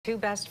Two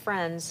best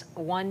friends,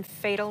 one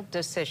fatal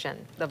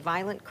decision. The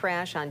violent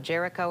crash on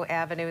Jericho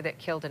Avenue that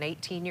killed an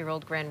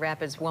 18-year-old Grand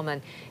Rapids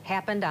woman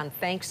happened on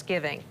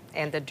Thanksgiving,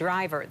 and the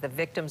driver, the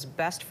victim's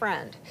best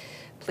friend,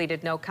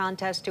 pleaded no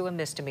contest to a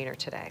misdemeanor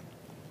today.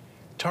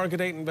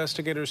 Target 8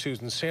 investigator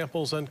Susan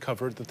Samples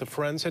uncovered that the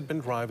friends had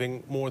been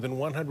driving more than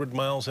 100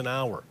 miles an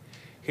hour,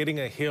 hitting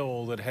a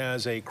hill that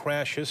has a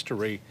crash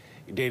history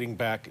dating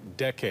back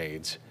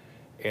decades,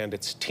 and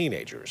it's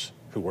teenagers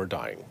who are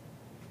dying.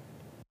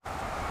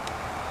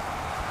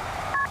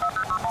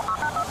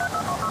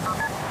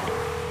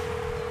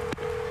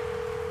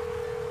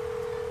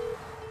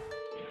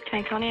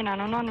 County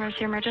 911, where's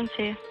your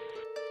emergency?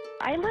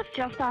 I live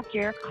just off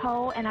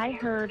Jericho, and I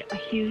heard a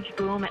huge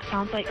boom. It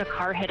sounds like a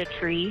car hit a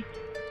tree.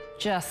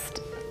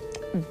 Just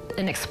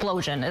an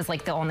explosion is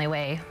like the only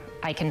way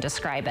I can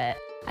describe it.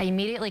 I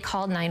immediately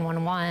called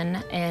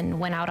 911 and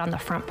went out on the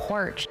front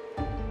porch.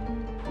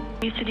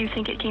 You said you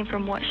think it came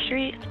from what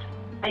street?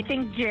 I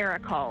think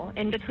Jericho,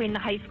 in between the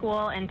high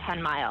school and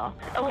 10 Mile.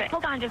 Okay.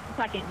 Hold on just a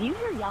second. Do you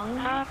hear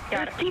yelling?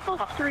 There's people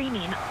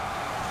screaming.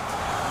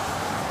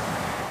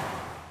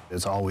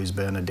 It's always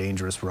been a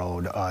dangerous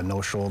road,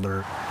 no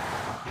shoulder.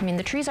 I mean,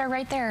 the trees are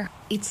right there.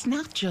 It's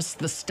not just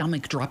the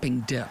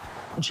stomach-dropping dip.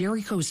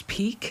 Jericho's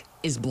peak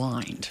is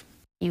blind.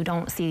 You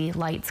don't see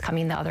lights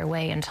coming the other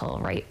way until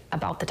right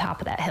about the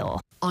top of that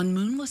hill. On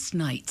moonless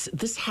nights,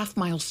 this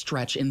half-mile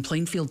stretch in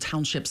Plainfield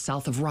Township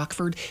south of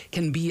Rockford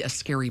can be a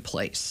scary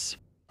place.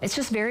 It's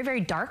just very,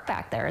 very dark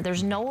back there.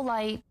 There's no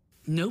light.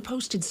 No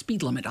posted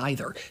speed limit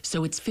either,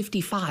 so it's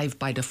 55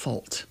 by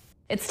default.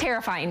 It's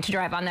terrifying to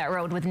drive on that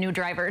road with new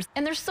drivers,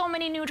 and there's so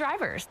many new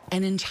drivers.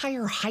 An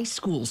entire high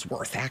school's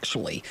worth,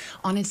 actually.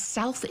 On its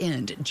south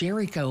end,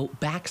 Jericho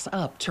backs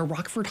up to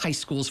Rockford High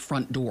School's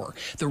front door.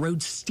 The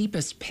road's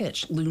steepest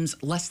pitch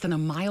looms less than a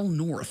mile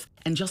north,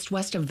 and just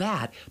west of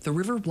that, the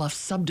River Bluff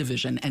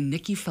subdivision and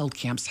Nikki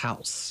Feldkamp's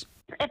house.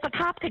 If a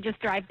cop could just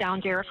drive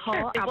down Jericho,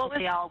 Sure.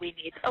 probably all we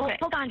need. Okay.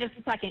 Hold on just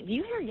a second. Do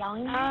you hear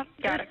yelling?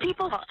 Got it.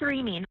 People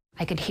screaming.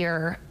 I could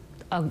hear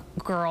a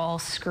girl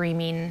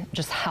screaming,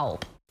 just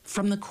help.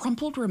 From the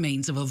crumpled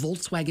remains of a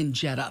Volkswagen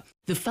Jetta,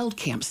 the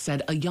Feldkamps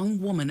said a young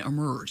woman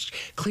emerged,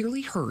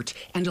 clearly hurt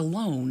and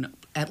alone,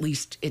 at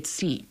least it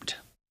seemed.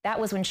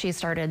 That was when she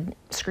started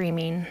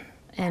screaming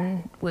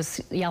and was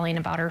yelling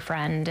about her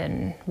friend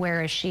and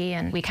where is she?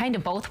 And we kind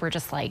of both were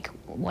just like,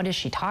 what is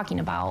she talking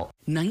about?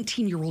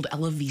 19-year-old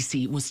Ella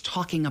Vesey was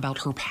talking about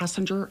her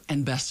passenger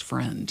and best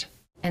friend.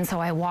 And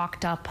so I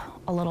walked up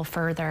a little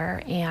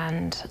further,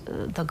 and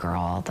the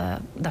girl,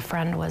 the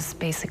friend, was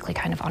basically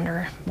kind of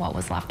under what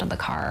was left of the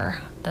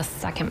car, the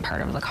second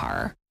part of the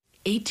car.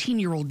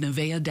 18-year-old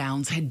Nevaeh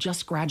Downs had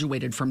just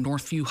graduated from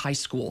Northview High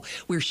School,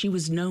 where she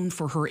was known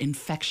for her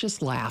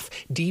infectious laugh,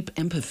 deep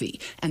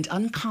empathy, and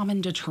uncommon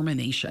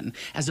determination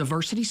as a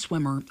varsity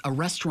swimmer, a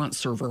restaurant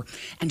server,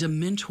 and a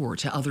mentor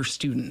to other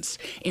students.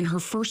 In her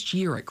first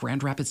year at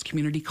Grand Rapids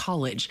Community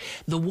College,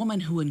 the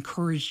woman who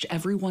encouraged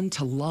everyone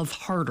to love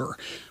harder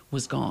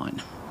was gone.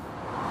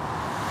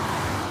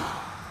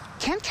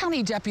 Kent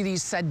County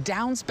deputies said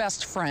Downs'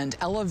 best friend,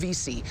 Ella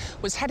Vesey,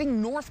 was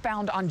heading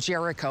northbound on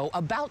Jericho,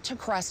 about to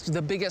crest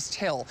the biggest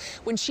hill,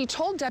 when she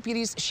told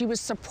deputies she was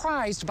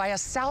surprised by a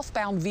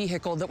southbound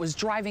vehicle that was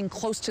driving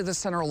close to the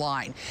center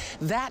line.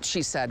 That,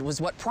 she said, was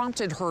what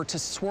prompted her to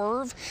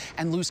swerve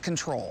and lose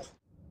control.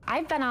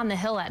 I've been on the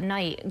hill at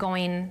night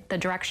going the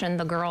direction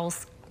the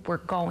girls were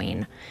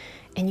going,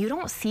 and you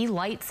don't see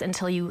lights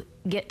until you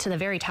get to the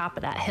very top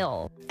of that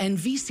hill. And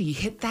Vesey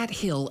hit that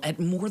hill at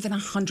more than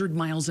 100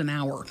 miles an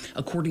hour,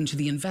 according to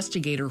the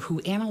investigator who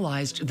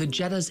analyzed the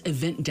Jetta's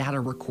event data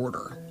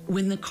recorder.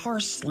 When the car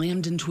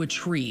slammed into a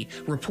tree,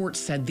 reports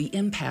said the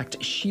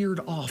impact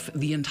sheared off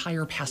the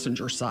entire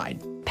passenger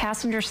side.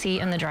 Passenger seat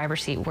and the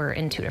driver's seat were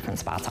in two different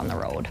spots on the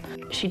road.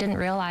 She didn't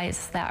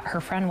realize that her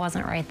friend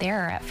wasn't right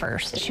there at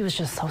first. She was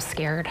just so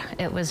scared.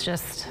 It was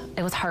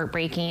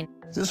heartbreaking.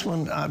 This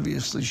one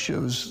obviously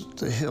shows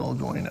the hill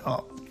going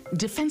up.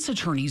 Defense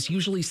attorneys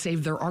usually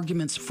save their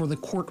arguments for the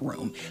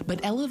courtroom, but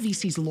Ella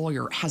Vesey's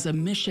lawyer has a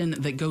mission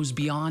that goes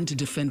beyond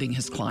defending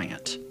his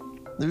client.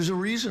 There's a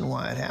reason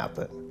why it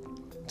happened.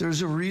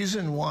 There's a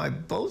reason why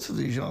both of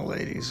these young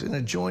ladies in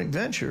a joint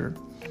venture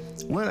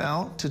went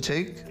out to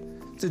take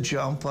the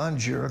jump on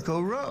Jericho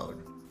Road.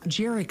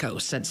 Jericho,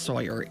 said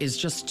Sawyer, is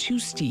just too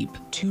steep,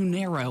 too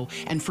narrow,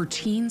 and for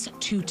teens,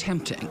 too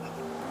tempting.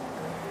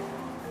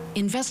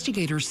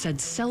 Investigators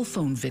said cell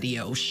phone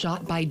video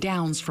shot by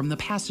Downs from the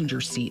passenger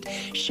seat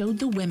showed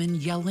the women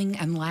yelling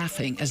and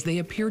laughing as they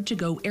appeared to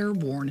go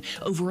airborne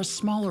over a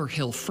smaller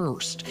hill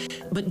first.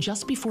 But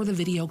just before the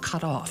video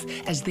cut off,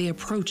 as they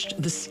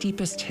approached the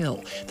steepest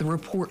hill, the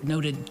report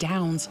noted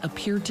Downs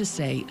appeared to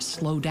say,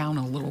 "Slow down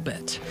a little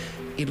bit."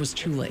 It was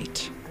too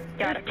late.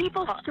 There's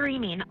people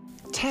screaming.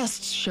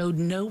 Tests showed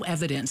no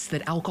evidence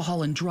that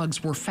alcohol and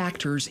drugs were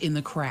factors in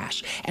the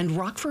crash, and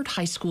Rockford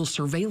High School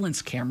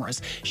surveillance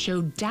cameras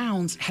showed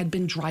Downs had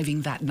been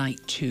driving that night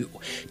too.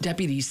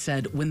 Deputies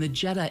said when the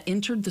Jetta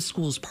entered the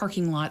school's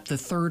parking lot the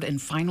third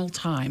and final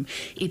time,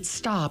 it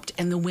stopped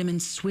and the women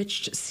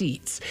switched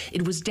seats.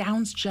 It was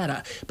Downs'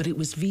 Jetta, but it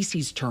was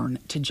Vesey's turn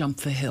to jump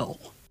the hill.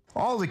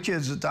 All the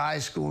kids at the high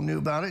school knew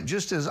about it,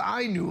 just as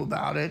I knew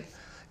about it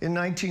in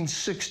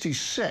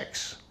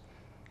 1966.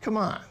 Come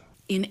on.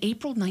 In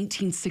April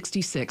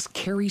 1966,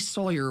 Carrie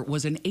Sawyer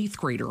was an 8th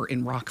grader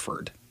in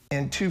Rockford.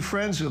 And two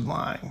friends of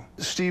mine,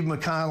 Steve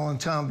McConnell and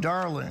Tom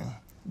Darling,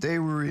 they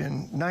were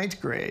in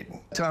 9th grade.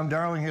 Tom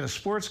Darling had a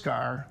sports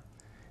car,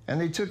 and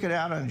they took it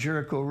out on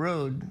Jericho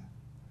Road,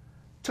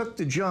 took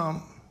the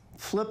jump,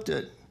 flipped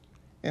it,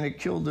 and it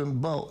killed them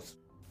both.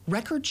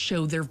 Records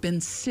show there have been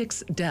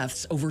 6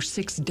 deaths over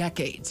 6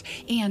 decades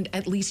and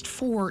at least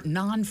 4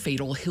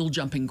 non-fatal hill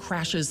jumping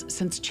crashes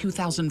since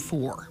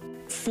 2004.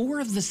 4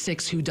 of the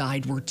 6 who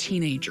died were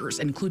teenagers,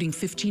 including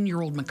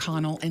 15-year-old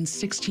McConnell and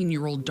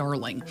 16-year-old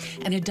Darling.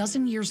 And a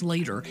dozen years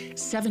later,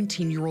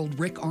 17-year-old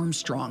Rick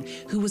Armstrong,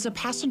 who was a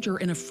passenger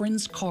in a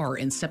friend's car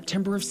in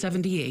September of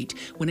 '78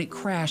 when it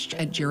crashed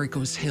at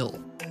Jericho's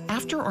Hill.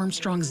 After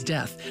Armstrong's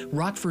death,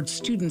 Rockford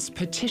students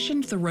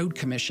petitioned the Road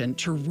Commission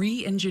to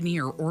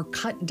re-engineer or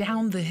cut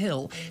down the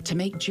hill to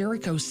make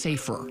Jericho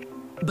safer.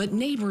 But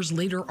neighbors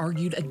later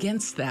argued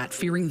against that,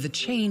 fearing the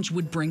change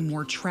would bring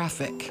more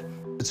traffic.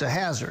 It's a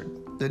hazard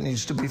that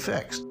needs to be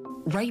fixed.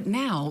 Right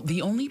now,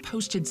 the only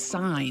posted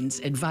signs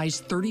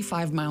advise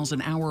 35 miles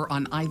an hour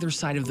on either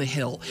side of the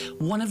hill,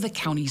 one of the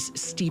county's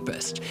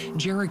steepest.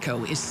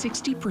 Jericho is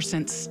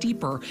 60%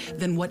 steeper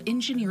than what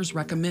engineers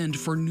recommend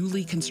for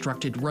newly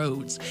constructed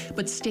roads.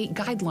 But state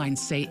guidelines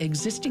say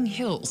existing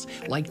hills,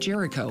 like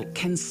Jericho,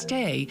 can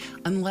stay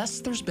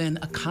unless there's been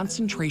a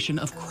concentration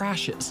of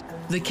crashes.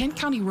 The Kent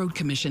County Road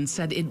Commission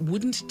said it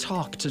wouldn't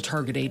talk to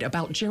Target Aid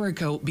about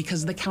Jericho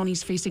because the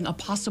county's facing a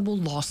possible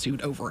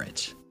lawsuit over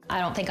it. I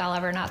don't think I'll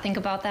ever not think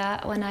about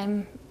that when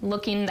I'm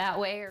looking that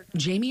way.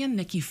 Jamie and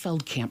Nikki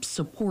Feldkamp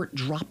support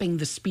dropping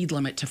the speed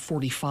limit to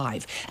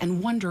 45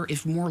 and wonder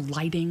if more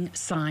lighting,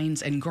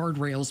 signs, and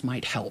guardrails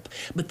might help.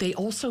 But they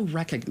also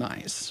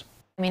recognize.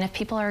 I mean, if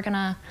people are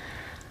gonna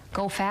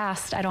go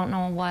fast, I don't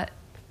know what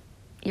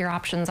your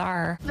options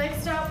are.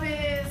 Next up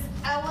is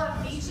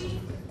Ella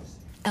Vici.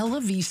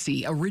 Ella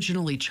Vesey,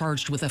 originally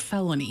charged with a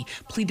felony,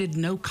 pleaded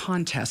no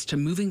contest to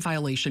moving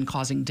violation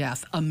causing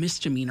death, a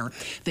misdemeanor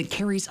that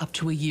carries up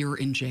to a year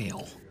in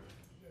jail.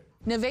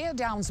 Nevaeh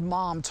Downs'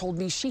 mom told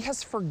me she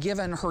has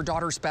forgiven her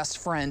daughter's best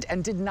friend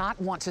and did not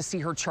want to see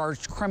her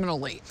charged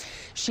criminally.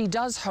 She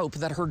does hope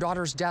that her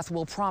daughter's death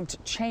will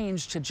prompt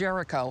change to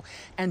Jericho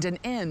and an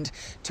end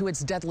to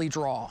its deadly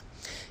draw.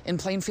 In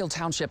Plainfield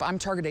Township, I'm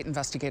Target 8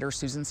 investigator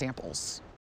Susan Samples.